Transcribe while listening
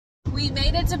We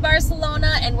made it to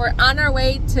Barcelona and we're on our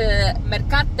way to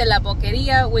Mercat de la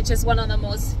Boqueria, which is one of the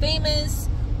most famous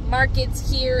markets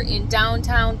here in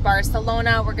downtown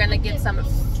Barcelona. We're gonna get some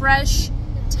fresh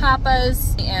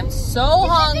tapas. I am so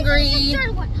hungry.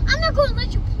 I'm not going to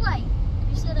let you play.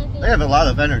 They have a lot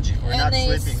of energy. We're not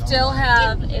they sleeping. still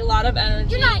have a lot of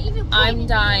energy. You're not even I'm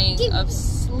dying of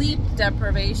sleep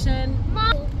deprivation.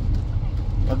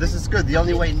 Well, this is good. The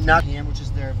only way not p.m., which is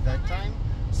their bedtime.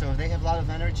 So if they have a lot of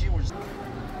energy, we're just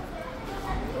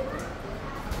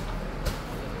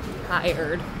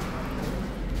tired.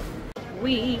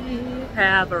 We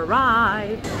have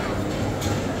arrived.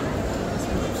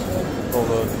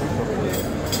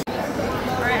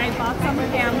 Alright, I bought some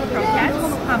ham croquettes,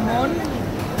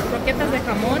 croquetas de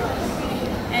jamon,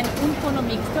 and un cono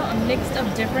mixto, a mix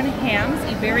of different hams,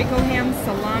 iberico ham,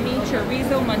 salami,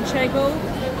 chorizo, manchego,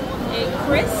 a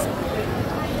crisp,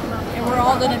 and we're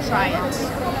all gonna try it.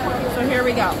 So here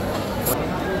we go.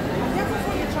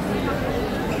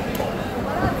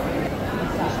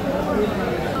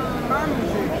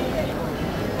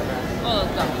 Oh,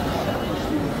 let's go.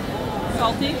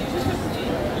 Salty.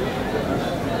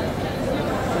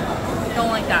 Don't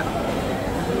like that.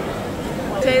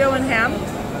 Potato and ham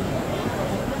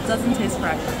doesn't taste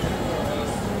fresh.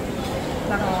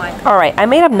 Not gonna lie. Alright, I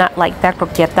may have not liked that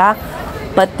croqueta,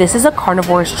 but this is a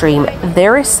carnivore stream.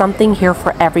 There is something here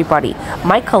for everybody.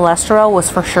 My cholesterol was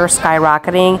for sure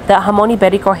skyrocketing. The jamon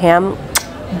iberico ham,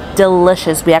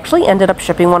 delicious. We actually ended up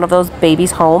shipping one of those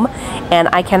babies home, and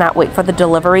I cannot wait for the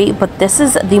delivery. But this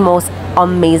is the most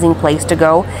amazing place to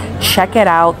go. Check it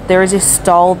out. There is a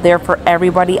stall there for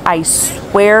everybody. I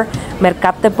swear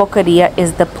Mercat de Boqueria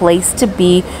is the place to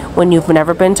be when you've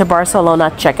never been to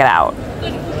Barcelona. Check it out.